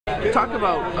Talk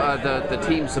about the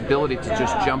team's ability to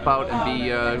just jump out and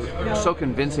be so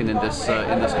convincing in this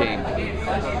game.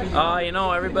 You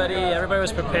know, everybody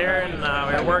was prepared, and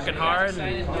we were working hard,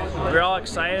 and we were all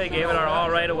excited. Gave it our all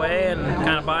right away, and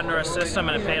kind of bought into our system,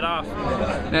 and it paid off.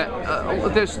 Now,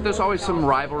 there's always some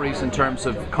rivalries in terms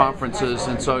of conferences,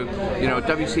 and so you know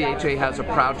WCHA has a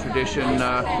proud tradition.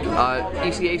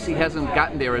 ECAC hasn't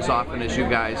gotten there as often as you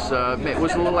guys. It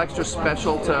was a little extra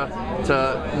special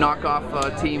to knock off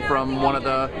a team from one of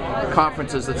the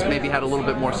conferences that's maybe had a little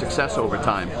bit more success over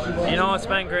time. You know, it's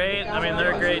been great. I mean,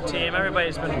 they're a great team.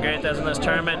 Everybody's been great that's in this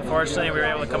tournament. Fortunately, we were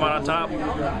able to come out on top.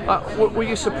 Were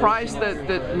you surprised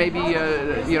that maybe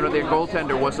you know their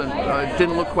goaltender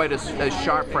didn't look quite as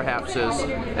sharp perhaps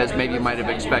as maybe you might have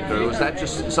expected? Or was that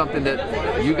just something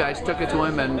that you guys took it to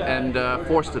him and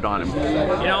forced it on him?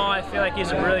 You know, I feel like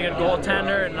he's a really good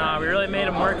goaltender, and we really made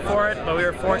him work for it. But we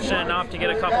were fortunate enough to get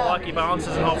a couple lucky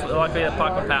bounces, and hopefully, luckily the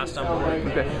puck went past him.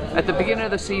 Okay. At the beginning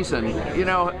of the season, you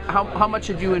know, how much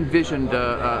had you envisioned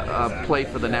play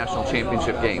for the national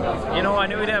championship game? You know, I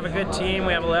knew we'd have a good team.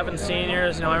 We have 11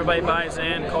 seniors. You know, everybody buys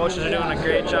in. Coaches are doing a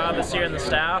great job this year, and the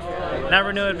staff.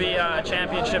 Never knew it'd be a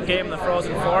championship game in the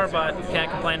Frozen Four, but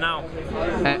can't complain now.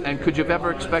 And could you have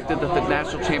ever expected that the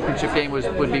national championship game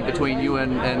would be between you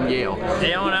and Yale?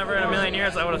 You know, never in a million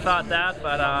years I would have thought that,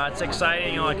 but it's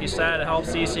exciting. You know, like you said, it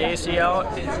helps ECAC out,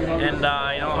 and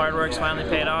you know, hard work's finally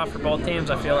paid off for both teams,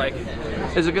 I feel like.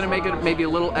 Is it going to make it maybe a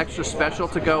little extra special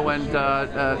to go and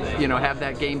you know, have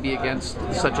that game be against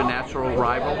such a natural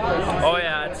rival? Oh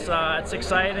yeah, it's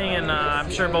exciting, and I'm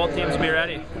sure both teams will be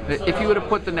ready. If you were to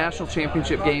put the national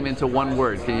championship game into one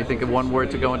word, can you think of one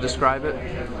word to go and describe it?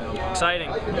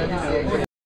 Exciting.